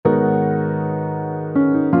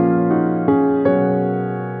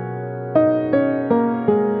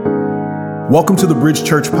Welcome to the Bridge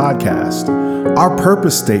Church podcast. Our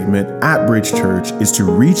purpose statement at Bridge Church is to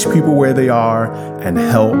reach people where they are and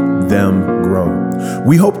help them grow.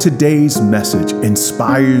 We hope today's message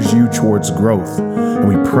inspires you towards growth, and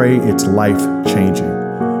we pray it's life-changing.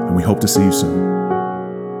 And we hope to see you soon.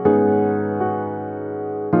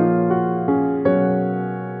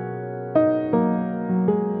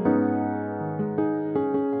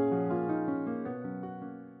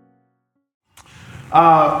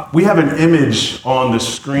 We have an image on the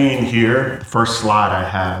screen here, first slide I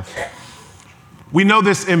have. We know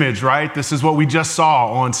this image, right? This is what we just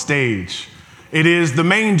saw on stage. It is the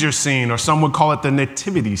manger scene, or some would call it the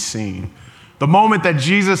nativity scene. The moment that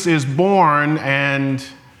Jesus is born and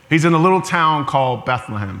he's in a little town called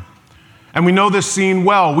Bethlehem. And we know this scene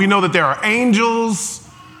well. We know that there are angels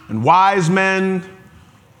and wise men.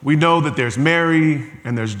 We know that there's Mary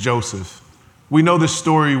and there's Joseph. We know this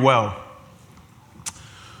story well.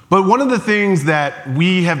 But one of the things that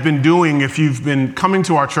we have been doing, if you've been coming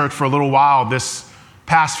to our church for a little while this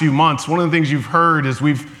past few months, one of the things you've heard is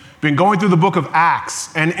we've been going through the book of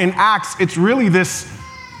Acts. And in Acts, it's really this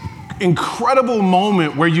incredible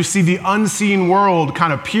moment where you see the unseen world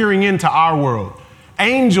kind of peering into our world.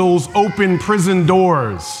 Angels open prison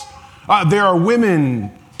doors. There are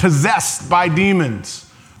women possessed by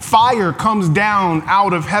demons. Fire comes down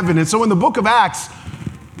out of heaven. And so in the book of Acts,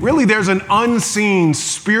 really, there's an unseen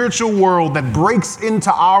spiritual world that breaks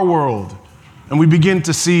into our world, and we begin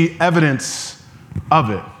to see evidence of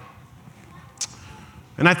it.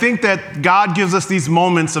 And I think that God gives us these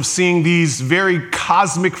moments of seeing these very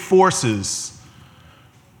cosmic forces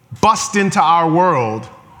bust into our world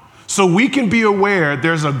so we can be aware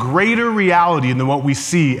there's a greater reality than what we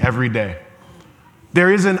see every day.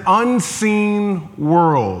 There is an unseen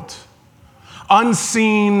world,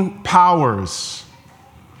 unseen powers.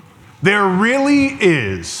 There really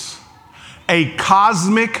is a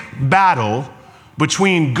cosmic battle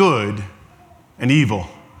between good and evil.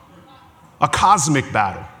 A cosmic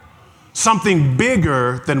battle. Something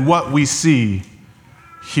bigger than what we see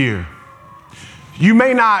here. You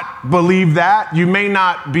may not believe that. You may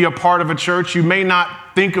not be a part of a church. You may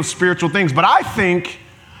not think of spiritual things. But I think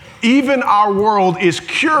even our world is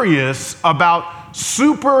curious about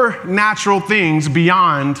supernatural things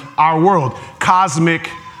beyond our world. Cosmic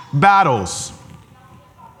battles.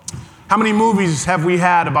 How many movies have we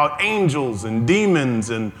had about angels and demons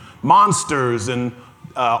and monsters and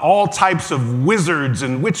all types of wizards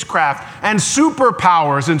and witchcraft and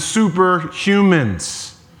superpowers and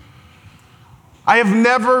superhumans? I have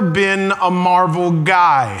never been a Marvel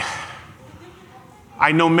guy.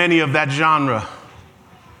 I know many of that genre.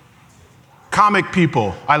 Comic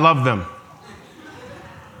people, I love them.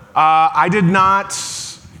 I did not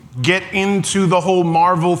get into the whole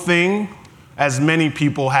Marvel thing, as many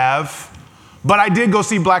people have. But I did go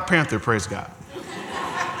see Black Panther, praise God.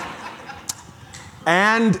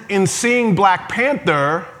 And in seeing Black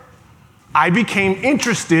Panther, I became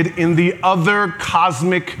interested in the other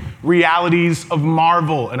cosmic realities of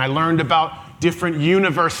Marvel, and I learned about different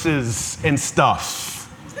universes and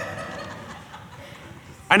stuff.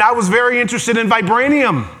 And I was very interested in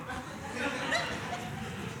vibranium.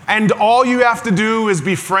 And all you have to do is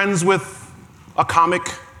be friends with a comic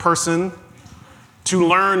person to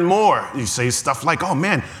learn more. You say stuff like, oh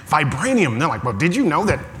man, vibranium. And they're like, well, did you know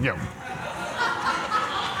that,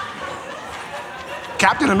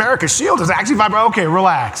 Captain America's shield is actually vibranium? Okay,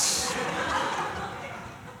 relax.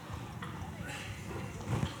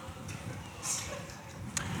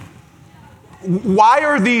 Why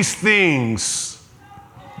are these things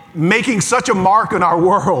making such a mark on our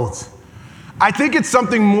world? I think it's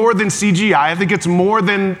something more than CGI. I think it's more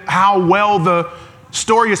than how well the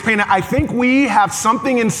story is painted. I think we have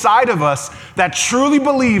something inside of us that truly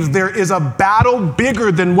believes there is a battle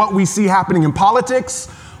bigger than what we see happening in politics,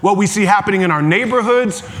 what we see happening in our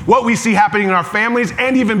neighborhoods, what we see happening in our families,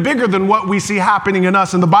 and even bigger than what we see happening in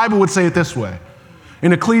us. And the Bible would say it this way.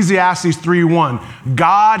 In Ecclesiastes 3:1,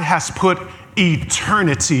 God has put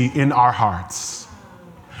eternity in our hearts.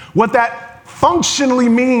 What that functionally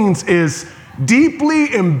means is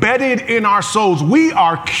deeply embedded in our souls, we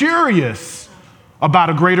are curious about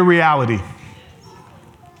a greater reality.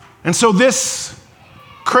 And so this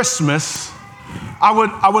Christmas,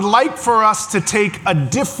 I would like for us to take a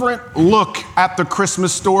different look at the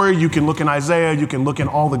Christmas story. You can look in Isaiah, you can look in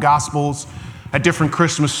all the Gospels at different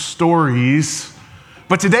Christmas stories.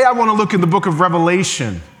 But today I want to look in the book of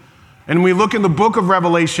Revelation. And when we look in the book of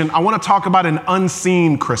Revelation, I want to talk about an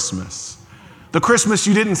unseen Christmas. The Christmas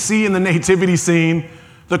you didn't see in the nativity scene,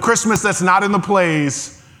 the Christmas that's not in the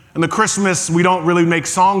plays, and the Christmas we don't really make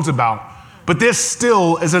songs about. But this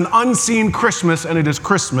still is an unseen Christmas, and it is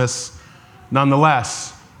Christmas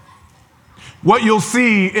nonetheless. What you'll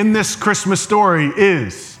see in this Christmas story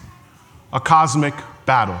is a cosmic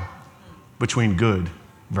battle between good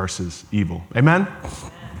versus evil. Amen?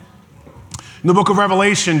 In the book of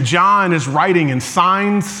Revelation, John is writing in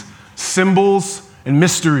signs, symbols, and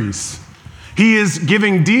mysteries. He is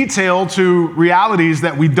giving detail to realities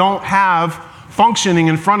that we don't have functioning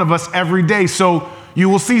in front of us every day. So you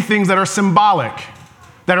will see things that are symbolic,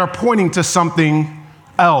 that are pointing to something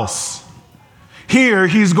else. Here,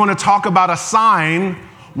 he's going to talk about a sign,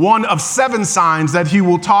 one of 7 signs that he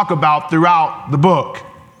will talk about throughout the book.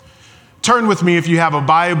 Turn with me, if you have a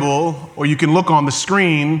Bible, or you can look on the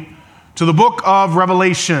screen, to the book of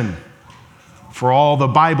Revelation. For all the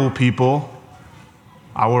Bible people,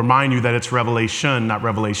 I will remind you that it's Revelation, not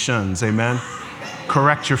Revelations. Amen?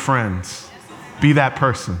 Correct your friends. Be that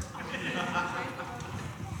person.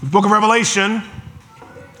 The book of Revelation,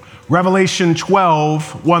 Revelation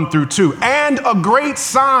 12, 1 through 2. And a great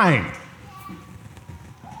sign.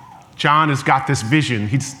 John has got this vision.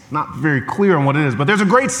 He's not very clear on what it is, but there's a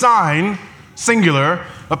great sign, singular,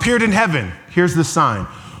 appeared in heaven. Here's the sign.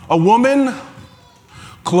 A woman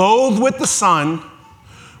clothed with the sun,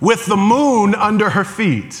 with the moon under her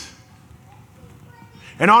feet,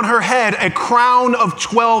 and on her head a crown of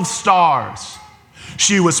 12 stars.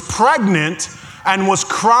 She was pregnant and was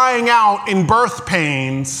crying out in birth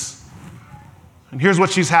pains. And here's what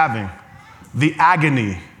she's having: the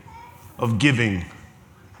agony of giving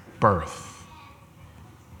birth.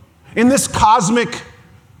 In this cosmic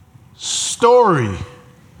story,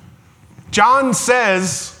 John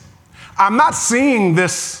says, I'm not seeing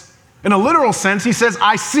this in a literal sense. He says,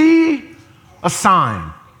 I see a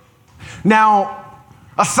sign. Now,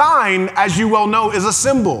 a sign, as you well know, is a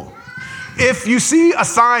symbol. If you see a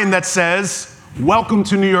sign that says, welcome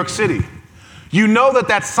to New York City, you know that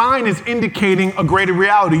that sign is indicating a greater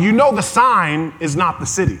reality. You know the sign is not the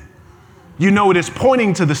city. You know it is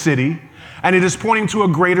pointing to the city, and it is pointing to a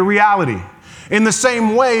greater reality. In the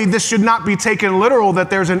same way, this should not be taken literal that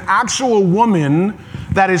there's an actual woman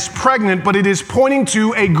that is pregnant, but it is pointing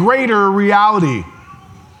to a greater reality.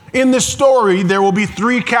 In this story, there will be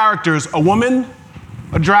 3 characters: a woman,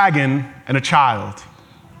 a dragon, and a child.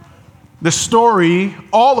 The story,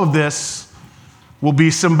 all of this, will be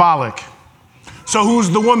symbolic. So who's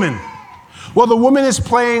the woman? Well, the woman is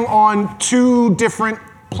playing on 2 different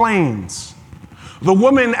planes. The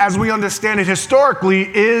woman, as we understand it historically,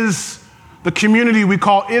 is the community we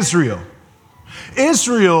call Israel.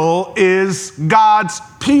 Israel is God's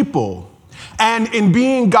people. And in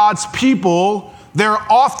being God's people, they're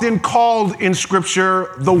often called in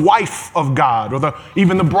Scripture the wife of God, or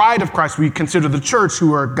even the bride of Christ. We consider the church,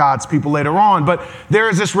 who are God's people, later on. But there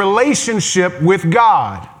is this relationship with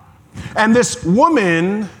God. And this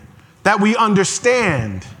woman that we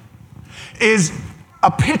understand is a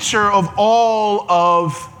picture of all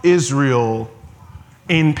of Israel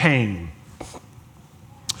in pain.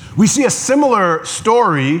 We see a similar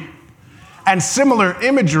story and similar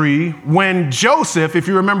imagery when Joseph, if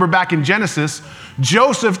you remember back in Genesis,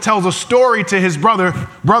 Joseph tells a story to his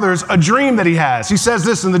brothers, a dream that he has. He says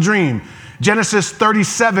this in the dream, Genesis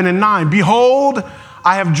 37:9, "Behold,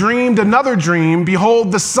 I have dreamed another dream.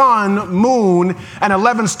 Behold, the sun, moon, and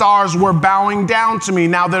 11 stars were bowing down to me."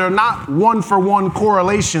 Now, there are not one-for-one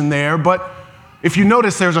correlation there, but if you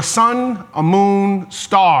notice, there's a sun, a moon,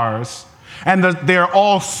 stars, and they're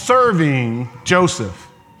all serving Joseph.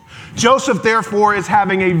 Joseph, therefore, is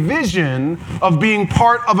having a vision of being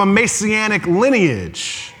part of a messianic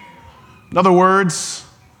lineage. In other words,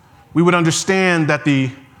 we would understand that the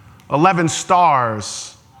 11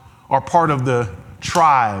 stars are part of the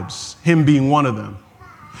tribes, him being one of them.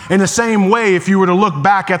 In the same way, if you were to look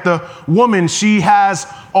back at the woman, she has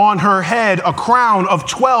on her head a crown of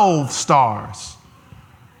 12 stars.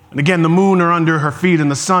 And again, the moon are under her feet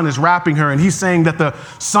and the sun is wrapping her. And he's saying that the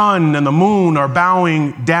sun and the moon are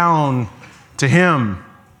bowing down to him.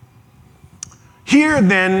 Here,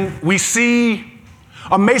 then, we see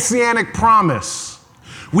a messianic promise.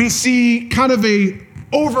 We see kind of a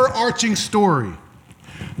overarching story.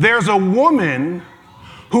 There's a woman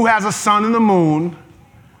who has a sun and the moon,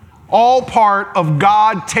 all part of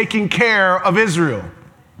God taking care of Israel.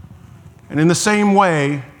 And in the same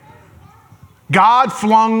way, God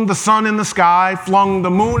flung the sun in the sky, flung the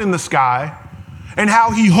moon in the sky, and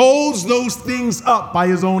how he holds those things up by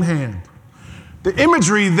his own hand. The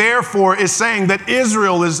imagery, therefore, is saying that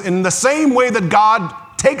Israel is in the same way that God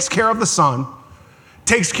takes care of the sun,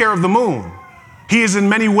 takes care of the moon. He is in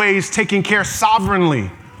many ways taking care sovereignly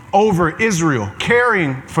over Israel,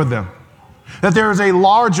 caring for them. that there is a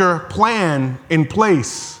larger plan in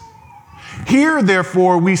place. Here,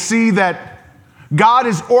 therefore, we see that God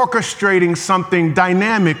is orchestrating something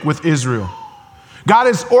dynamic with Israel. God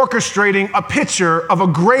is orchestrating a picture of a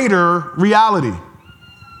greater reality.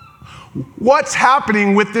 What's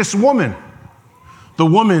happening with this woman? The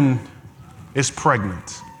woman is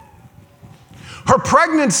pregnant. Her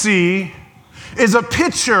pregnancy is a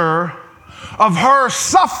picture of her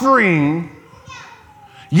suffering,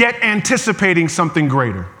 yet anticipating something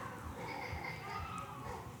greater.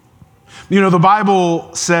 You know, the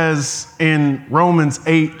Bible says in Romans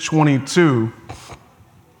 8:22,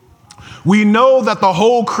 we know that the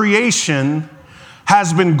whole creation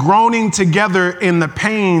has been groaning together in the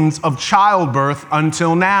pains of childbirth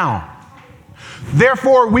until now.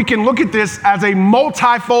 Therefore, we can look at this as a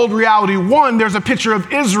multifold reality. One, there's a picture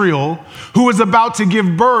of Israel who is about to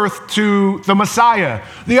give birth to the Messiah.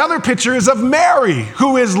 The other picture is of Mary,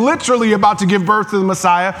 who is literally about to give birth to the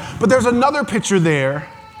Messiah. But there's another picture there,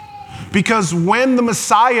 because when the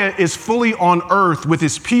Messiah is fully on earth with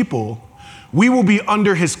his people, we will be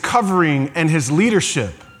under his covering and his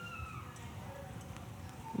leadership.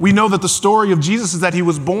 We know that the story of Jesus is that he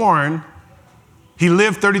was born, he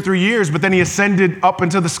lived 33 years, but then he ascended up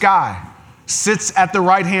into the sky, sits at the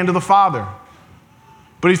right hand of the Father.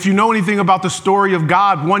 But if you know anything about the story of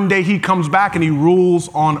God, one day he comes back and he rules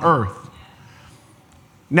on earth.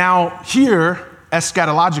 Now, here,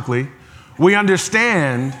 eschatologically, we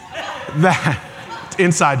understand that,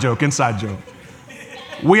 inside joke.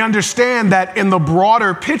 We understand that in the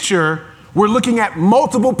broader picture, we're looking at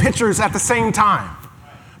multiple pictures at the same time.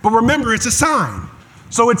 But remember, it's a sign.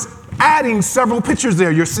 So it's adding several pictures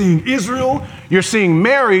there. You're seeing Israel, you're seeing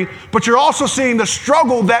Mary, but you're also seeing the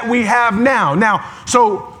struggle that we have now.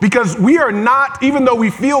 So because we are not, even though we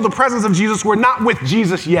feel the presence of Jesus, we're not with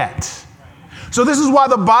Jesus yet. So this is why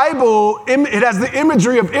the Bible, it has the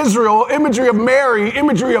imagery of Israel, imagery of Mary,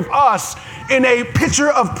 imagery of us in a picture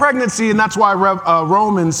of pregnancy. And that's why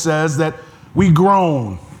Romans says that we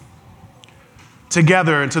groan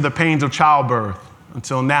together into the pains of childbirth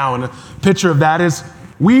until now. And a picture of that is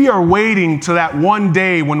we are waiting to that one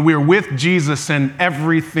day when we're with Jesus and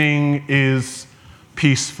everything is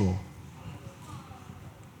peaceful.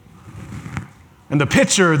 And the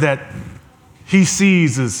picture that he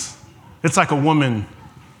sees is, it's like a woman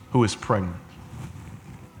who is pregnant.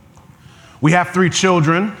 We have 3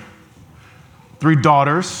 children, 3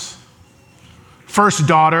 daughters. First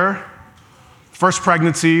daughter, first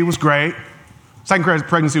pregnancy was great. Second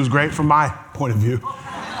pregnancy was great from my point of view.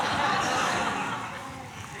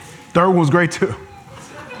 Third one was great too.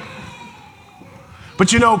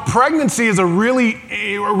 But you know, pregnancy is a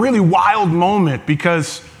really wild moment,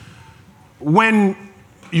 because when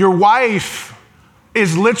your wife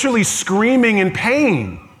is literally screaming in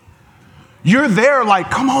pain, you're there like,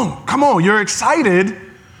 come on, you're excited.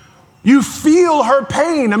 You feel her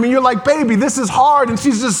pain. I mean, you're like, baby, this is hard. And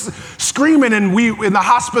she's just screaming. And in the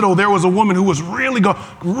hospital, there was a woman who was really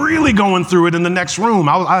going through it in the next room.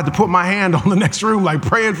 I had to put my hand on the next room, like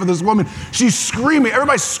praying for this woman. She's screaming.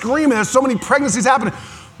 Everybody's screaming. There's so many pregnancies happening.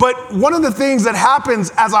 But one of the things that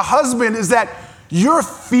happens as a husband is that you're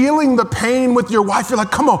feeling the pain with your wife. You're like,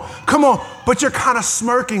 come on. But you're kind of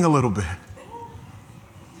smirking a little bit.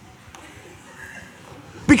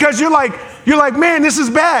 Because you're like, man, this is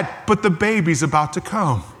bad, but the baby's about to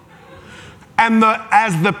come. And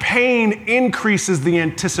as the pain increases, the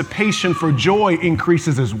anticipation for joy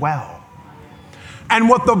increases as well. And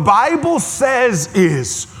what the Bible says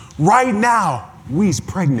is, right now, we's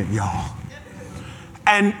pregnant, y'all.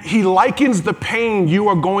 And he likens the pain you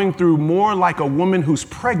are going through more like a woman who's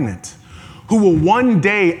pregnant, who will one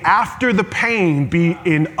day after the pain be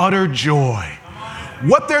in utter joy.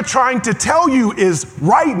 What they're trying to tell you is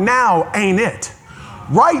right now ain't it.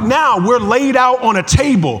 Right now we're laid out on a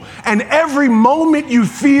table, and every moment you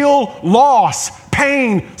feel loss,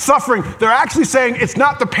 pain, suffering, they're actually saying it's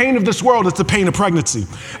not the pain of this world, it's the pain of pregnancy.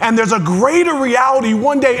 And there's a greater reality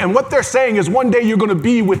one day, and what they're saying is one day you're going to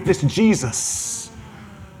be with this Jesus,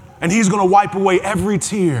 and he's going to wipe away every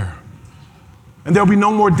tear, and there'll be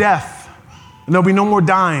no more death, and there'll be no more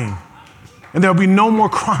dying, and there'll be no more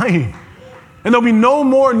crying. And there'll be no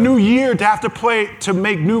more new year to have to play to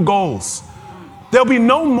make new goals. There'll be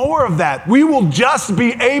no more of that. We will just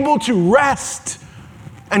be able to rest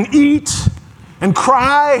and eat and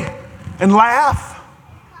cry and laugh.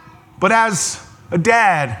 But as a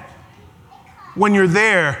dad, when you're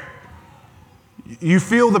there, you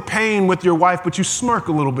feel the pain with your wife, but you smirk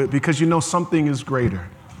a little bit because you know something is greater.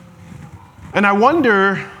 And I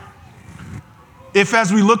wonder if,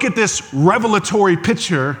 as we look at this revelatory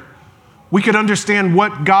picture we could understand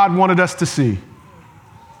what God wanted us to see.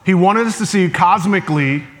 He wanted us to see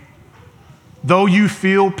cosmically, though you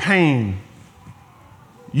feel pain,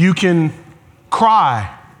 you can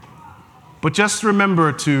cry, but just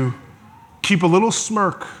remember to keep a little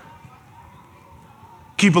smirk,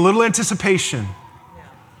 keep a little anticipation,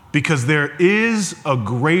 because there is a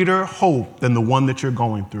greater hope than the one that you're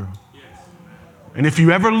going through. And if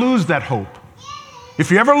you ever lose that hope,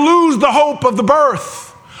 if you ever lose the hope of the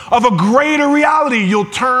birth of a greater reality, you'll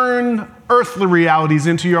turn earthly realities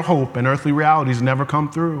into your hope, and earthly realities never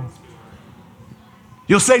come through.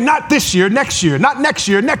 You'll say, not this year, next year, not next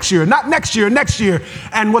year, next year, not next year, next year.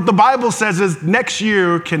 And what the Bible says is next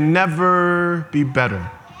year can never be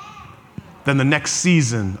better than the next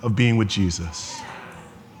season of being with Jesus.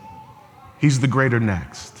 He's the greater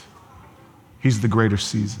next. He's the greater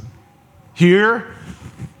season. Here,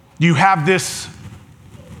 you have this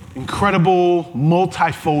incredible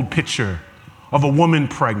multifold picture of a woman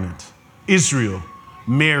pregnant, Israel,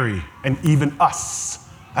 Mary, and even us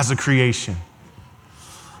as a creation.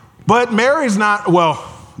 But Mary's not, well,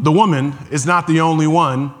 the woman is not the only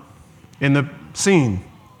one in the scene.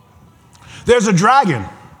 There's a dragon.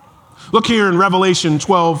 Look here in Revelation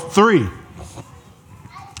 12:3.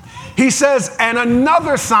 He says, and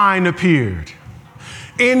another sign appeared.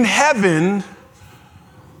 In heaven,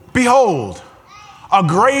 behold, a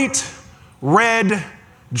great red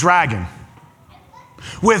dragon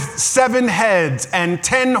with 7 heads and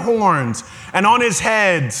 10 horns, and on his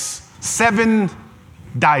heads 7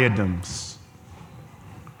 diadems.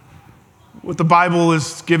 What the Bible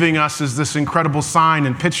is giving us is this incredible sign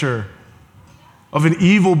and picture of an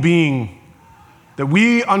evil being that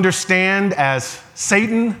we understand as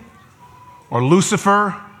Satan or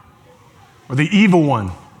Lucifer or the evil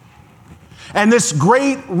one. And this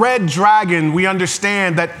great red dragon, we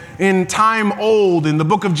understand that in time old, in the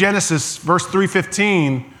book of Genesis, verse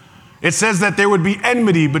 3:15, it says that there would be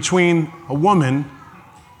enmity between a woman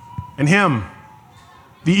and him,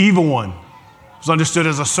 the evil one. It was understood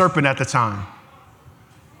as a serpent at the time.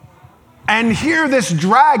 And here this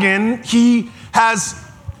dragon, he has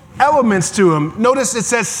elements to him. Notice it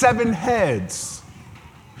says 7 heads.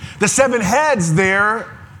 The 7 heads there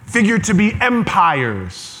figure to be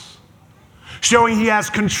empires, showing he has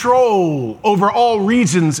control over all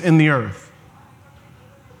regions in the earth.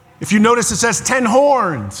 If you notice, it says 10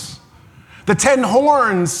 horns. The 10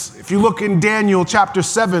 horns, if you look in Daniel chapter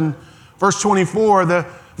 7, verse 24,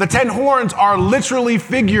 the 10 horns are literally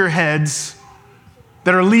figureheads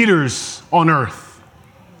that are leaders on earth.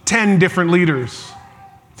 10 different leaders.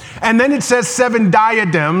 And then it says 7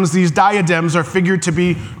 diadems. These diadems are figured to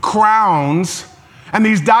be crowns. And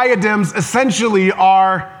these diadems essentially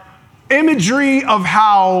are imagery of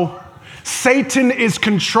how Satan is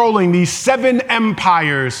controlling these 7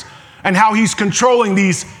 empires and how he's controlling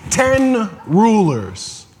these 10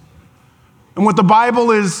 rulers. And what the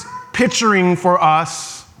Bible is picturing for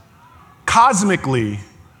us cosmically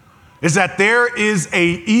is that there is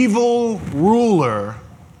an evil ruler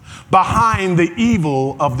behind the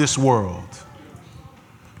evil of this world.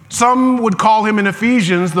 Some would call him in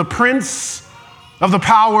Ephesians the prince of the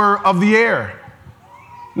power of the air.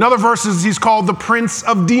 In other verses, he's called the prince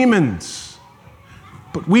of demons.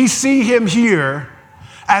 But we see him here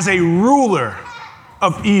as a ruler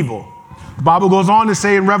of evil. The Bible goes on to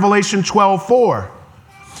say in Revelation 12:4,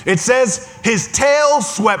 it says, his tail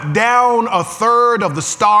swept down 1/3 of the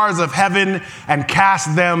stars of heaven and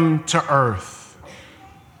cast them to earth.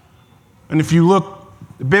 And if you look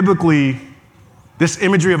biblically, this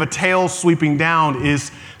imagery of a tail sweeping down is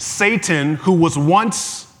Satan, who was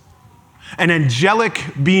once an angelic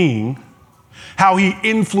being, how he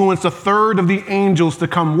influenced 1/3 of the angels to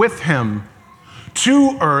come with him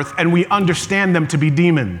to earth, and we understand them to be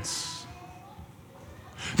demons.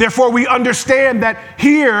 Therefore, we understand that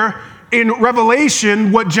here in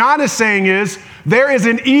Revelation, what John is saying is there is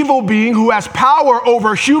an evil being who has power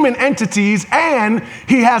over human entities, and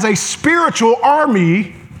he has a spiritual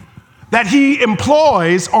army that he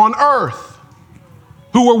employs on earth,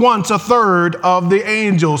 who were once 1/3 of the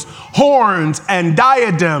angels, horns and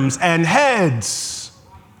diadems and heads.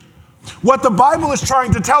 What the Bible is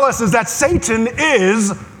trying to tell us is that Satan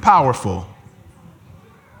is powerful,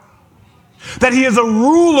 that he is a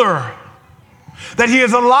ruler, that he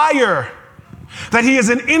is a liar, that he is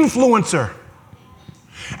an influencer.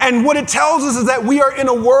 And what it tells us is that we are in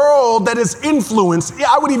a world that is influenced,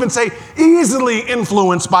 I would even say easily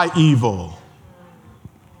influenced by evil.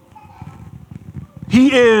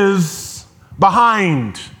 He is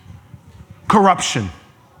behind corruption.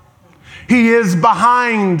 He is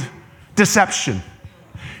behind deception.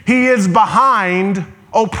 He is behind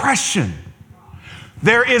oppression.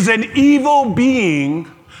 There is an evil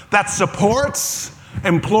being that supports,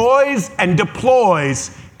 employs, and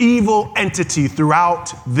deploys evil entity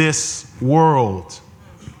throughout this world.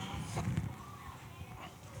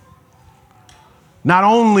 Not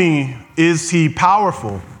only is he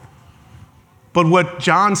powerful, but what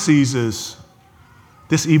John sees is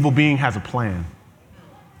this evil being has a plan.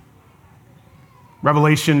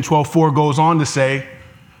 Revelation 12:4 goes on to say,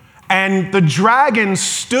 and the dragon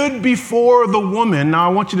stood before the woman. Now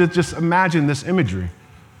I want you to just imagine this imagery.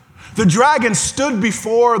 The dragon stood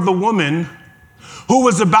before the woman who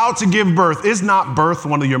was about to give birth. Is not birth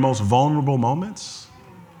one of your most vulnerable moments?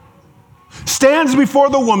 Stands before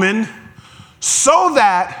the woman so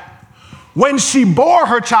that when she bore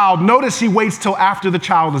her child, notice he waits till after the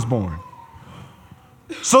child is born.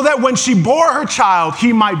 So that when she bore her child,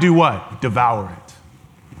 he might do what? Devour it.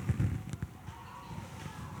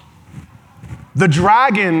 The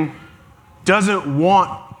dragon doesn't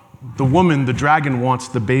want the woman, the dragon wants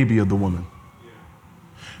the baby of the woman.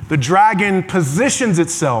 The dragon positions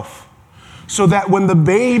itself so that when the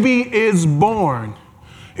baby is born,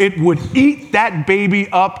 it would eat that baby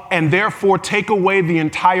up and therefore take away the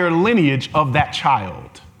entire lineage of that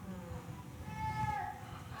child.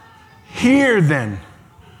 Here then,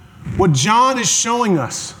 what John is showing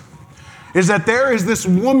us is that there is this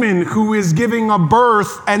woman who is giving a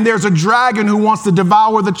birth, and there's a dragon who wants to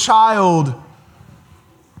devour the child.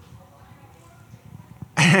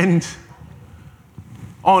 And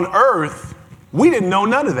on earth, we didn't know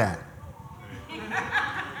none of that.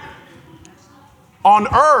 On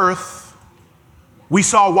earth, we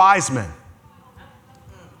saw wise men.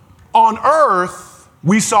 On earth,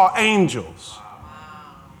 we saw angels.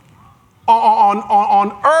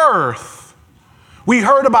 On earth, we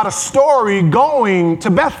heard about a story going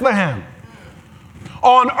to Bethlehem.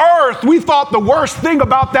 On earth, we thought the worst thing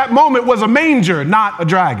about that moment was a manger, not a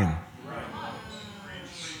dragon.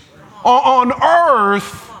 On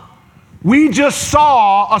earth, we just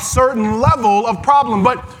saw a certain level of problem.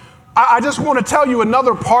 But I just want to tell you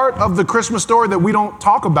another part of the Christmas story that we don't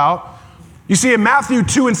talk about. You see, in Matthew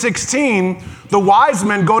 2:16, the wise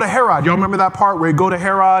men go to Herod. Y'all remember that part where they go to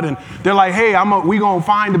Herod and they're like, hey, we going to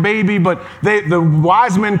find the baby. But the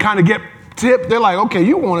wise men kind of get tipped. They're like, okay,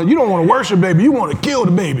 you don't want to worship baby. You want to kill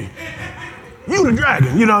the baby. You the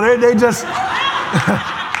dragon. You know, they just,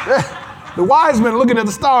 the wise men looking at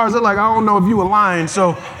the stars. They're like, I don't know if you align.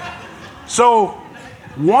 So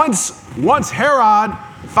once Herod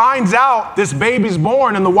finds out this baby's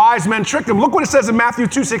born and the wise men tricked him, look what it says in Matthew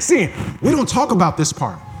 2:16. We don't talk about this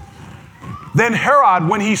part. Then Herod,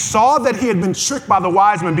 when he saw that he had been tricked by the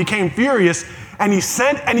wise men, became furious, and he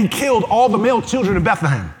sent and he killed all the male children of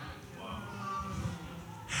Bethlehem.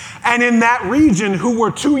 And in that region who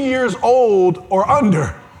were 2 years old or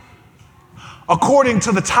under, according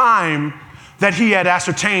to the time that he had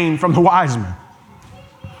ascertained from the wise men.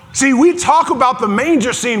 See, we talk about the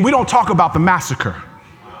manger scene, we don't talk about the massacre.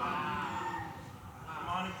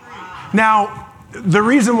 Now, the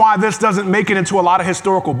reason why this doesn't make it into a lot of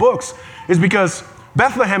historical books is because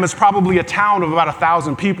Bethlehem is probably a town of about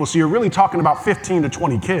 1,000 people, so you're really talking about 15 to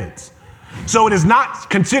 20 kids. So it is not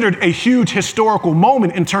considered a huge historical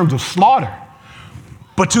moment in terms of slaughter,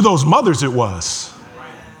 but to those mothers it was.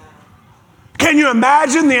 Can you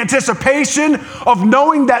imagine the anticipation of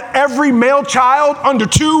knowing that every male child under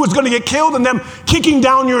 2 is going to get killed and them kicking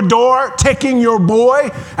down your door, taking your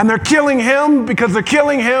boy, and they're killing him because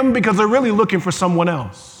they're really looking for someone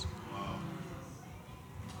else.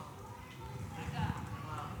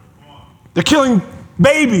 They're killing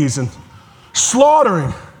babies and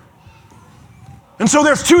slaughtering. And so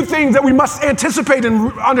there's 2 things that we must anticipate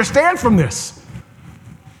and understand from this.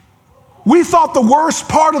 We thought the worst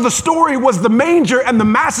part of the story was the manger and the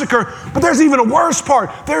massacre, but there's even a worse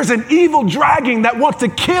part. There's an evil dragon that wants to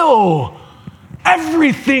kill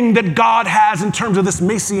everything that God has in terms of this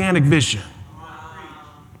messianic vision.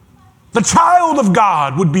 The child of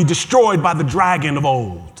God would be destroyed by the dragon of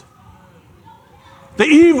old. The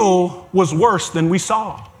evil was worse than we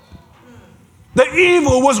saw. The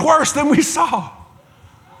evil was worse than we saw.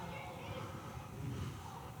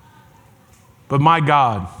 But my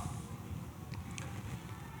God,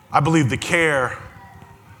 I believe the care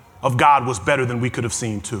of God was better than we could have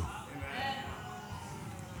seen too.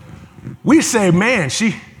 We say, man,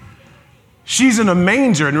 she's in a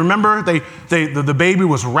manger. And remember, the baby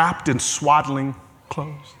was wrapped in swaddling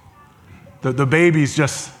clothes. The baby's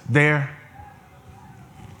just there.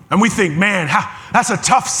 And we think, man, that's a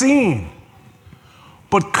tough scene.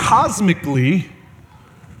 But cosmically,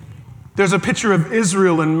 there's a picture of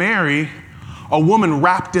Israel and Mary, a woman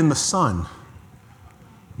wrapped in the sun.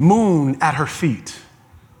 moon at her feet.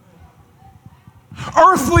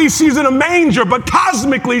 Earthly, she's in a manger, but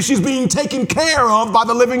cosmically, she's being taken care of by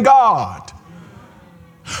the living God.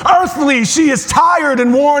 Earthly, she is tired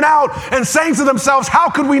and worn out and saying to themselves, how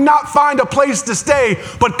could we not find a place to stay?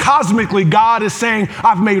 But cosmically, God is saying,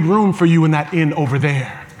 I've made room for you in that inn over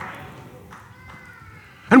there.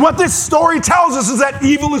 And what this story tells us is that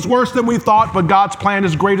evil is worse than we thought, but God's plan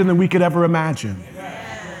is greater than we could ever imagine.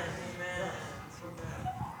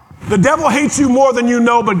 The devil hates you more than you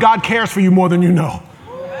know, but God cares for you more than you know.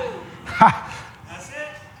 That's it.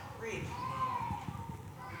 Read.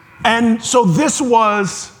 And so this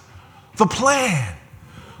was the plan.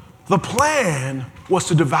 The plan was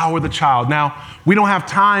to devour the child. Now, we don't have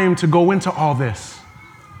time to go into all this.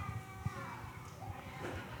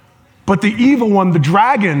 But the evil one, the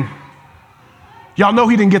dragon, y'all know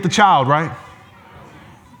he didn't get the child, right?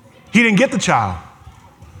 He didn't get the child.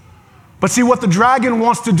 But see, what the dragon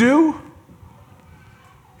wants to do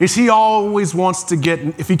is he always wants to get,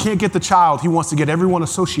 if he can't get the child, he wants to get everyone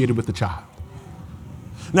associated with the child.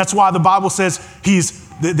 And that's why the Bible says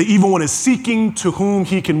the evil one is seeking to whom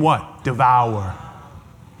he can what? Devour.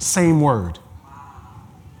 Same word.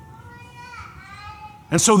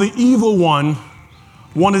 And so the evil one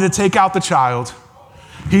wanted to take out the child.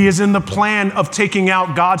 He is in the plan of taking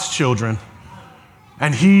out God's children,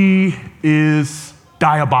 and he is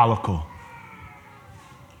diabolical.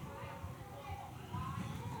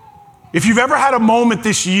 If you've ever had a moment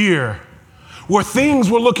this year where things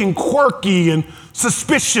were looking quirky and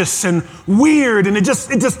suspicious and weird, and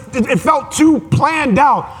it felt too planned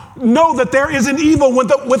out, know that there is an evil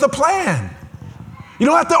with a plan. You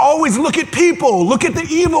don't have to always look at people. Look at the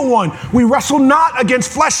evil one. We wrestle not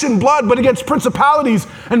against flesh and blood, but against principalities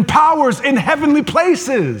and powers in heavenly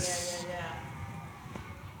places.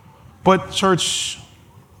 But church,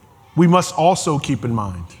 we must also keep in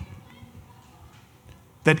mind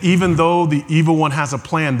that even though the evil one has a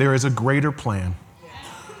plan, there is a greater plan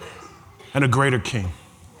and a greater king.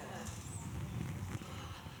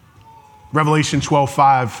 Revelation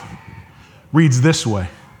 12:5 reads this way,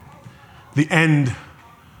 the end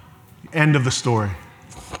of the story.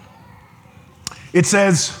 It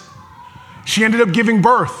says, she ended up giving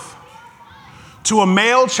birth to a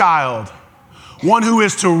male child, one who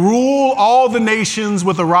is to rule all the nations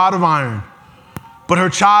with a rod of iron. But her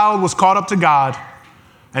child was caught up to God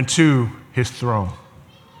and to his throne.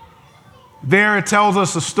 There it tells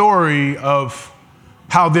us a story of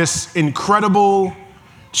how this incredible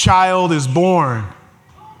child is born.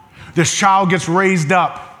 This child gets raised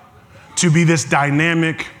up to be this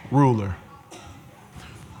dynamic ruler.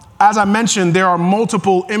 As I mentioned, there are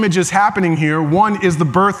multiple images happening here. One is the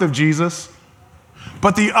birth of Jesus,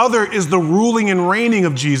 but the other is the ruling and reigning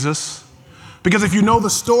of Jesus. Because if you know the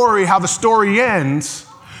story, how the story ends,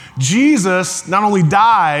 Jesus not only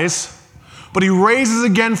dies, but he raises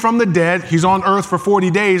again from the dead. He's on earth for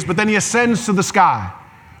 40 days, but then he ascends to the sky.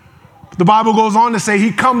 The Bible goes on to say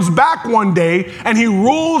he comes back one day and he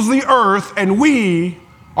rules the earth, and we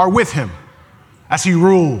are with him as he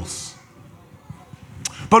rules.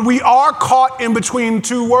 But we are caught in between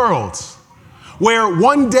two worlds, where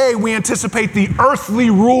one day we anticipate the earthly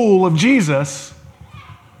rule of Jesus,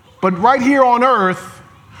 but right here on earth,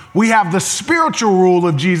 we have the spiritual rule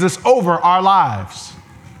of Jesus over our lives.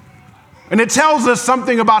 And it tells us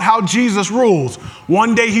something about how Jesus rules.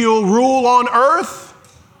 One day he'll rule on earth,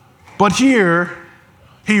 but here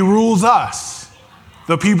he rules us,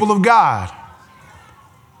 the people of God.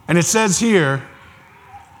 And it says here,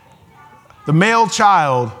 the male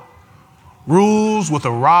child rules with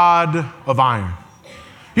a rod of iron.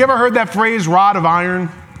 You ever heard that phrase, rod of iron?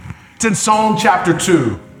 It's in Psalm chapter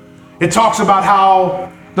 2. It talks about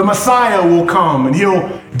how the Messiah will come and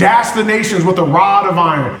he'll dash the nations with a rod of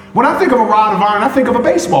iron. When I think of a rod of iron, I think of a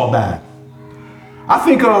baseball bat. I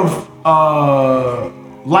think of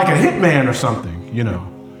like a hitman or something, you know.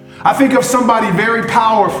 I think of somebody very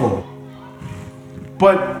powerful.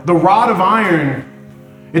 But the rod of iron,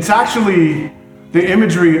 it's actually the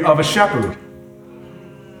imagery of a shepherd.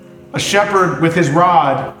 A shepherd with his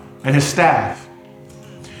rod and his staff.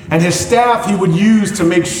 And his staff he would use to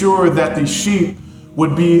make sure that the sheep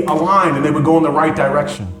would be aligned and they would go in the right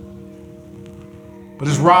direction. But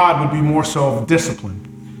his rod would be more so of discipline.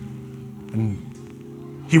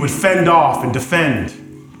 And he would fend off and defend.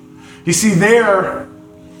 You see, there,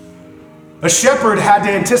 a shepherd had to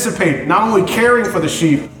anticipate not only caring for the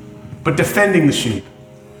sheep, but defending the sheep.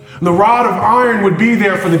 And the rod of iron would be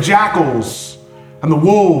there for the jackals and the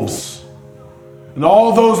wolves and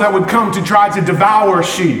all those that would come to try to devour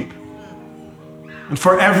sheep. And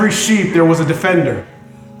for every sheep, there was a defender.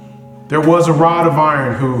 there was a rod of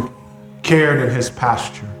iron who cared in his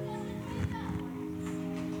pasture.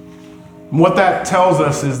 And what that tells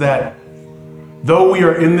us is that though we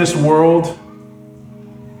are in this world,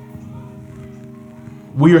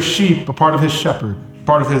 we are sheep, a part of his shepherd,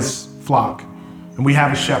 part of his flock, and we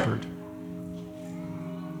have a shepherd.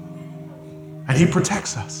 And he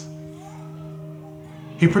protects us.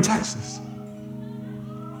 He protects us.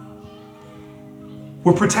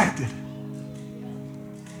 We're protected.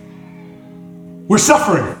 We're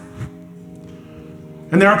suffering.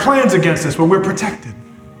 And there are plans against us, but we're protected.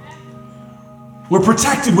 We're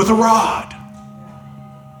protected with a rod.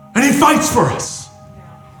 And he fights for us.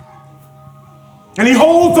 And he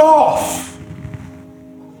holds off.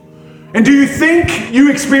 And do you think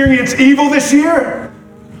you experience evil this year?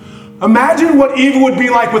 Imagine what evil would be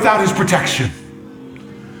like without his protection.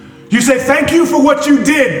 You say, thank you for what you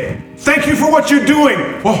did. Thank you for what you're doing.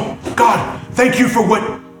 Oh, God, thank you for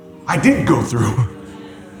what I did go through.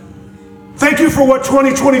 Thank you for what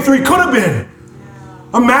 2023 could have been.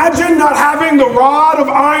 Imagine not having the rod of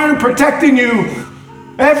iron protecting you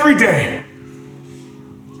every day.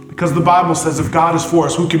 Because the Bible says if God is for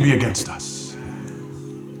us, who can be against us?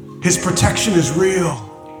 His protection is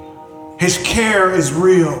real. His care is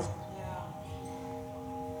real.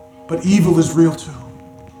 But evil is real too.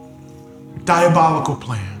 Diabolical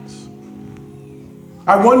plans.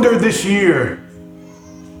 I wonder this year,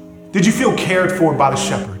 did you feel cared for by the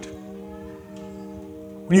shepherd?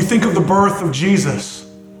 When you think of the birth of Jesus,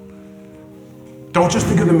 don't just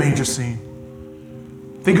think of the manger scene.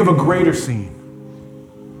 Think of a greater scene.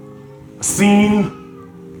 A scene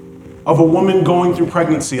of a woman going through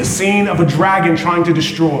pregnancy, a scene of a dragon trying to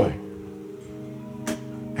destroy.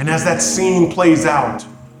 And as that scene plays out,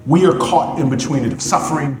 we are caught in between it, of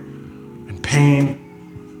suffering and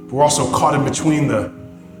pain. We're also caught in between the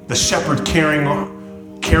shepherd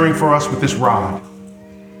caring for us with this rod.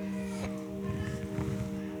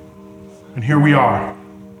 And here we are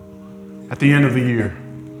at the end of the year.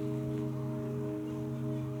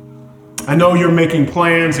 I know you're making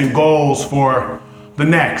plans and goals for the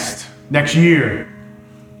next year,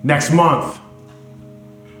 next month.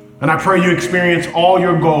 And I pray you experience all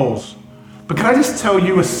your goals. But can I just tell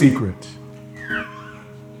you a secret?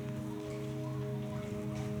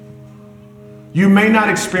 You may not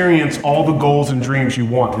experience all the goals and dreams you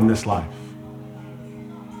want in this life.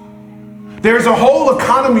 There's a whole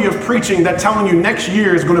economy of preaching that telling you next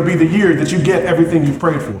year is going to be the year that you get everything you've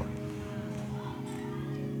prayed for.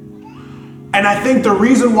 And I think the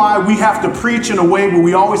reason why we have to preach in a way where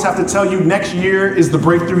we always have to tell you next year is the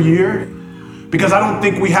breakthrough year, because I don't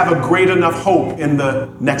think we have a great enough hope in the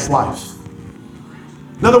next life.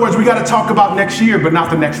 In other words, we got to talk about next year, but not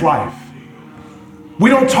the next life. We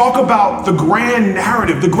don't talk about the grand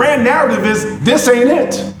narrative. The grand narrative is, this ain't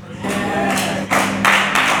it.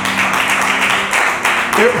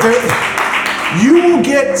 You will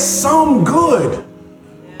get some good,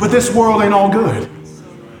 but this world ain't all good.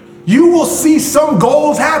 You will see some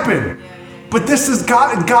goals happen, but this is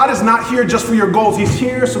God. God is not here just for your goals. He's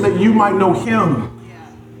here so that you might know him.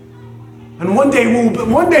 And one day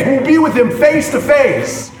we'll be with him face to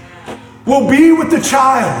face. We'll be with the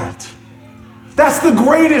child. That's the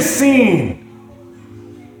greatest scene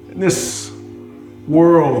in this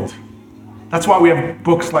world. That's why we have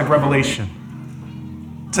books like Revelation,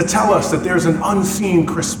 to tell us that there's an unseen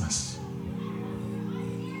Christmas.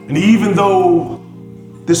 And even though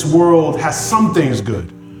this world has some things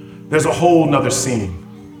good, there's a whole nother scene.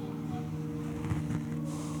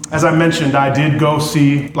 As I mentioned, I did go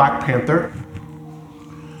see Black Panther.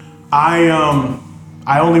 I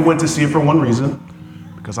only went to see it for one reason,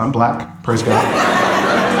 because I'm black, praise God.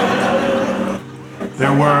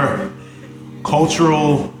 There were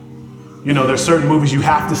cultural, there's certain movies you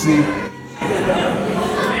have to see.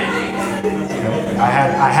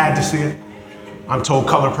 I had to see it. I'm told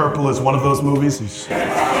Color Purple is one of those movies. You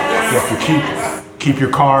have to keep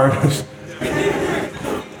your card.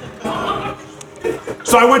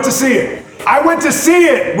 So I went to see it. I went to see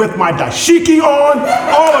it with my dashiki on,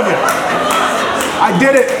 all of it. I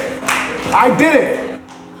did it.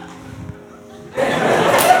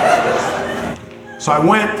 So I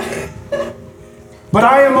went, but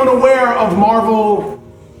I am unaware of Marvel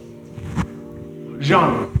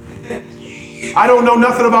genre. I don't know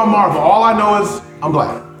nothing about Marvel. All I know is I'm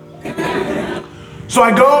black. So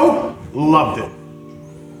I go, loved it.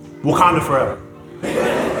 Wakanda forever.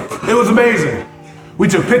 It was amazing. We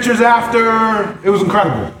took pictures after. It was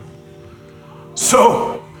incredible.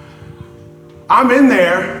 So I'm in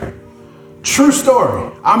there. True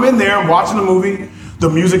story. I'm in there, I'm watching the movie. The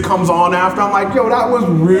music comes on after. I'm like, yo, that was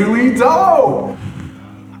really dope.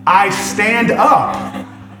 I stand up.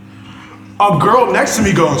 A girl next to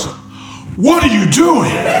me goes, "What are you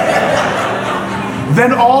doing?"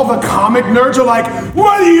 Then all the comic nerds are like,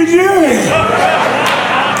 "What are you doing?"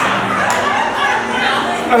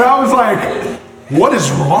 And I was like, "What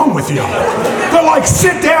is wrong with you?" They're like,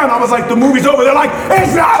 "Sit down." I was like, "The movie's over." They're like,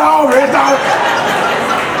 "It's not over, it's not over."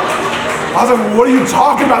 I was like, "What are you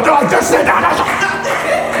talking about?" They're like, "Just sit down."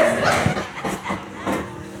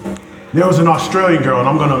 There was an Australian girl, and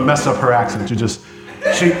I'm gonna mess up her accent. I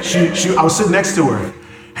was sitting next to her,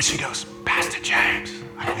 and she goes, "Pastor James."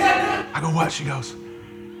 I go, "What?" She goes,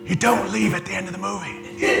 "You don't leave at the end of the movie."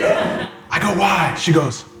 I go, "Why?" She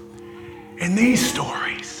goes, "In these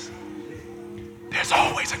stories, there's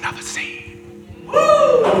always another scene."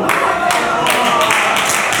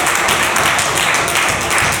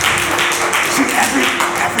 See,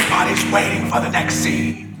 everybody's waiting for the next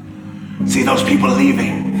scene. See, those people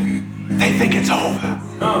leaving, they think it's over.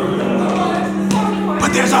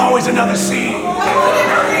 But there's always another scene.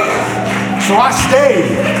 So I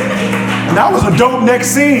stayed, and that was a dope next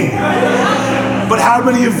scene. But how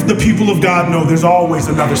many of the people of God know there's always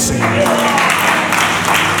another scene?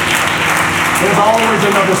 There's always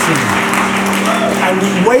another scene. And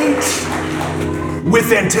we wait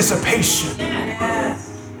with anticipation.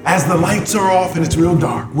 As the lights are off and it's real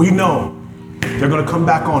dark, we know they're going to come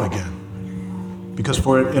back on again. Because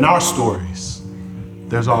in our stories,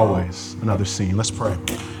 there's always another scene. Let's pray.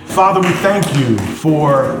 Father, we thank you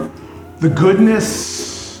for the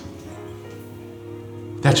goodness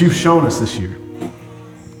that you've shown us this year.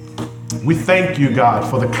 We thank you, God,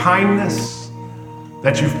 for the kindness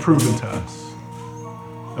that you've proven to us.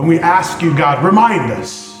 And we ask you, God, remind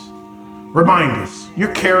us,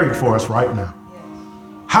 you're caring for us right now.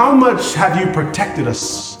 How much have you protected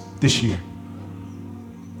us this year?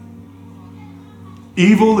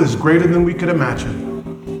 Evil is greater than we could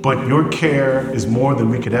imagine, but your care is more than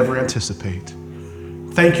we could ever anticipate.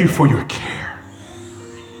 Thank you for your care.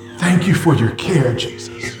 Thank you for your care,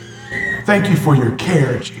 Jesus. Thank you for your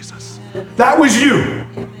care, Jesus. That was you.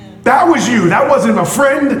 That was you. That wasn't a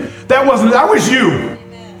friend. That was you.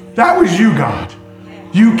 That was you, God.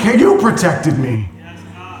 You protected me.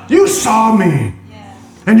 You saw me.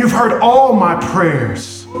 And you've heard all my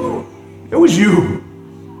prayers. It was you.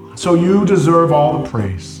 So you deserve all the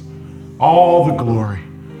praise, all the glory,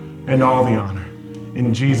 and all the honor.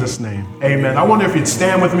 In Jesus' name, amen. I wonder if you'd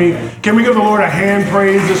stand with me. Can we give the Lord a hand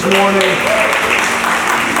praise this morning?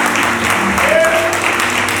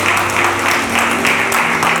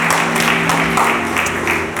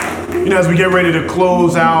 You know, as we get ready to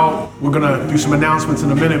close out, we're going to do some announcements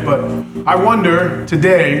in a minute, but I wonder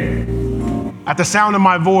today, at the sound of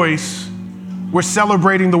my voice, we're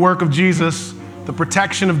celebrating the work of Jesus, the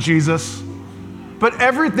protection of Jesus, but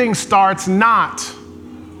everything starts not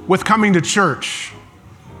with coming to church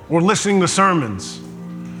or listening to sermons.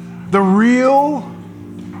 The real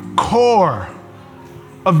core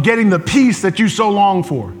of getting the peace that you so long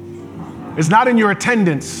for is not in your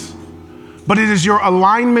attendance, but it is your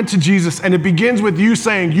alignment to Jesus, and it begins with you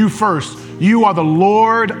saying, you first, you are the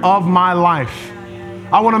Lord of my life.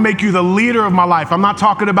 I want to make you the leader of my life. I'm not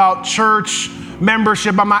talking about church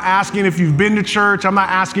membership. I'm not asking if you've been to church. I'm not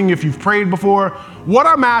asking if you've prayed before. What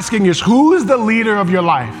I'm asking is, who is the leader of your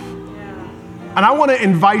life? And I want to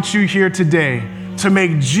invite you here today to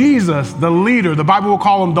make Jesus the leader. The Bible will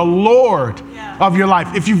call him the Lord of your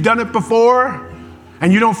life. If you've done it before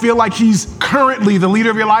and you don't feel like he's currently the leader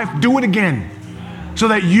of your life, do it again so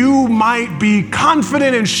that you might be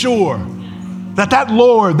confident and sure that that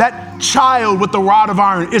Lord, that child with the rod of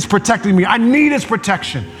iron is protecting me. I need his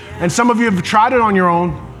protection. And some of you have tried it on your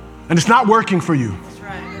own, and it's not working for you. That's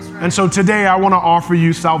right. And so today I want to offer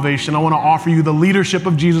you salvation. I want to offer you the leadership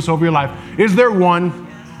of Jesus over your life. Is there one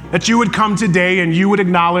that you would come today and you would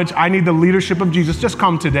acknowledge, I need the leadership of Jesus? Just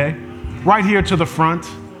come today, right here to the front.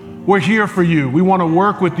 We're here for you. We want to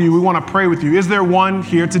work with you. We want to pray with you. Is there one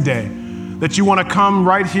here today that you want to come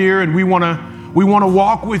right here and we want to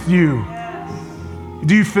walk with you?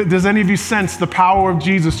 Does any of you sense the power of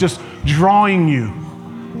Jesus just drawing you?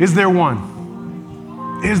 Is there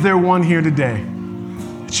one? Is there one here today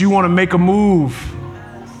that you want to make a move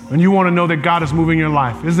and you want to know that God is moving your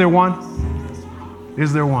life? Is there one?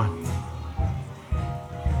 Is there one?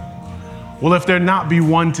 Well, if there not be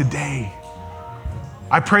one today,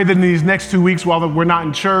 I pray that in these next 2 weeks while we're not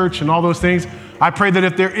in church and all those things, I pray that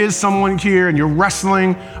if there is someone here and you're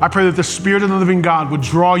wrestling, I pray that the Spirit of the living God would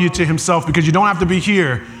draw you to himself, because you don't have to be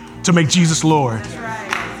here to make Jesus Lord. That's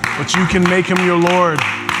right. But you can make him your Lord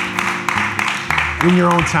in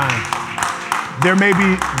your own time. There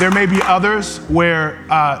may be others where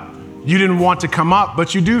you didn't want to come up,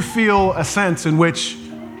 but you do feel a sense in which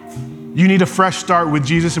you need a fresh start with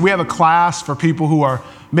Jesus. And we have a class for people who are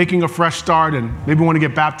making a fresh start and maybe want to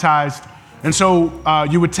get baptized. And so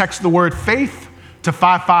you would text the word faith to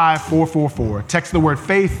 55444. Text the word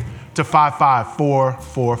faith to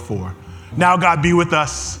 55444. Now, God, be with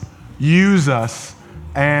us, use us,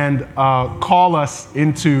 and call us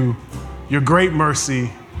into your great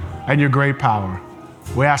mercy and your great power.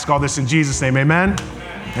 We ask all this in Jesus' name. Amen.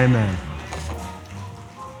 Amen.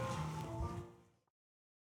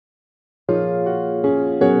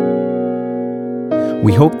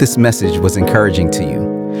 We hope this message was encouraging to you.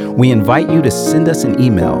 We invite you to send us an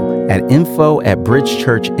email at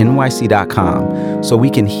info@bridgechurchnyc.com so we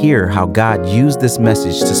can hear how God used this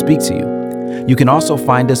message to speak to you. You can also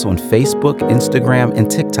find us on Facebook, Instagram, and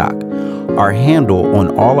TikTok. Our handle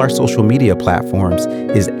on all our social media platforms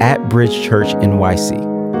is @bridgechurchnyc.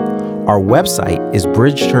 Our website is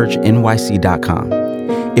bridgechurchnyc.com.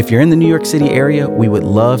 If you're in the New York City area, we would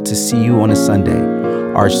love to see you on a Sunday.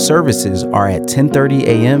 Our services are at 10:30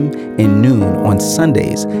 a.m. and noon on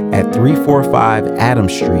Sundays at 345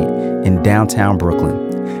 Adams Street in downtown Brooklyn.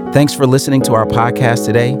 Thanks for listening to our podcast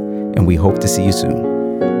today, and we hope to see you soon.